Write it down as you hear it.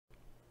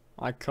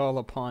I call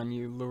upon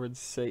you, Lord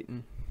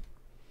Satan.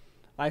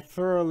 I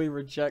thoroughly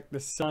reject the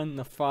Son,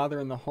 the Father,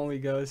 and the Holy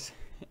Ghost,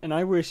 and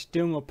I wish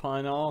doom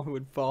upon all who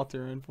would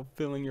falter in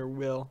fulfilling your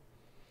will.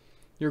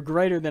 You're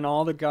greater than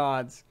all the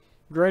gods,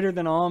 greater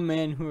than all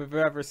men who have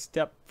ever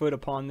stepped foot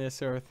upon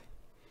this earth,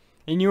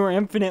 and you are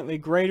infinitely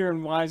greater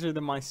and wiser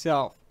than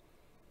myself.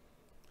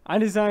 I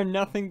desire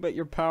nothing but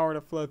your power to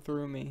flow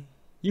through me.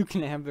 You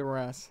can have the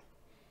rest,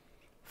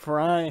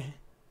 for I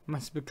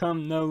must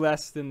become no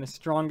less than the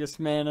strongest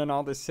man on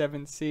all the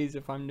 7 seas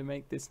if I'm to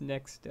make this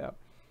next step.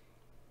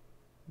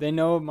 They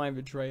know of my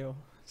betrayal,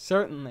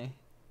 certainly.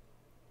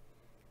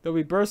 They'll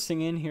be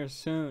bursting in here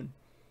soon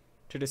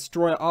to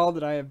destroy all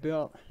that I have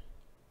built.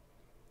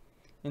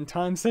 In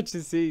times such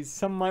as these,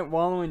 some might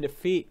wallow in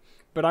defeat,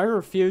 but I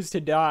refuse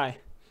to die.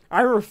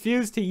 I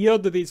refuse to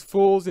yield to these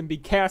fools and be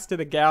cast to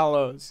the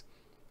gallows.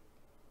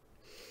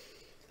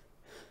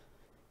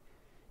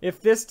 If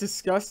this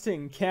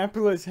disgusting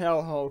capitalist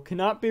hellhole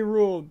cannot be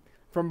ruled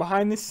from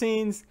behind the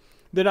scenes,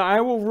 then I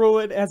will rule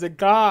it as a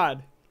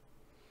god.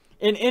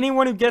 And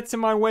anyone who gets in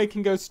my way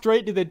can go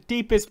straight to the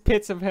deepest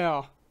pits of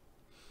hell.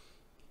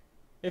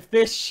 If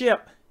this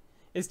ship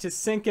is to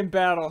sink in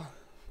battle,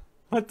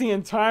 let the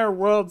entire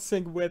world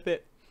sink with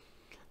it.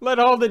 Let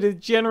all the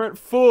degenerate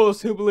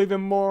fools who believe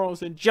in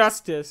morals and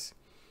justice,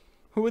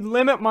 who would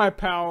limit my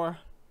power,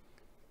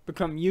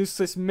 become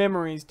useless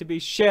memories to be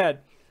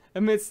shed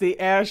amidst the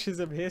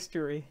ashes of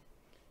history.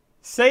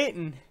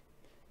 Satan,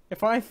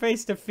 if I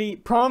face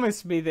defeat,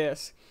 promise me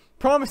this.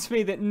 Promise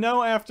me that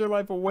no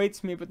afterlife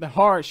awaits me but the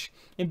harsh,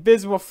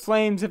 invisible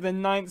flames of the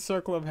 9th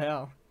circle of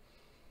hell.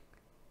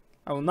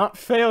 I will not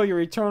fail your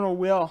eternal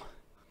will.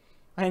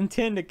 I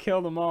intend to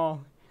kill them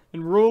all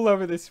and rule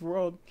over this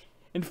world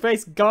and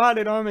face God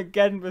at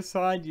Armageddon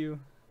beside you,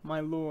 my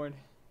Lord.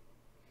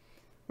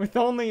 With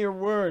only your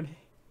word,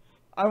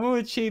 I will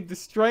achieve the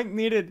strength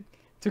needed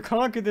to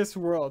conquer this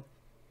world,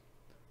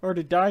 or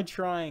to die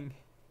trying.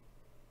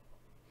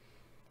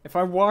 If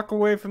I walk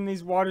away from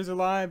these waters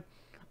alive,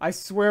 I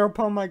swear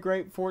upon my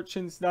great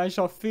fortunes that I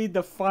shall feed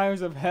the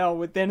fires of hell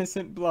with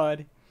innocent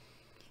blood.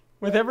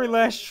 With every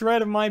last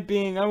shred of my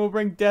being, I will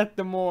bring death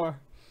to more.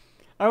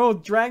 I will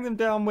drag them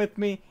down with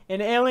me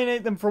and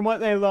alienate them from what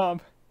they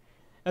love.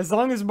 As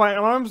long as my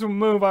arms will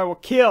move, I will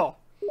kill,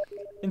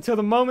 until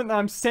the moment that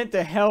I'm sent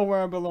to hell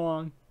where I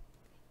belong.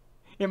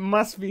 It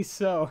must be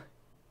so.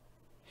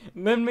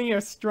 Lend me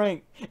your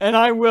strength, and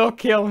I will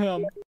kill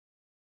him.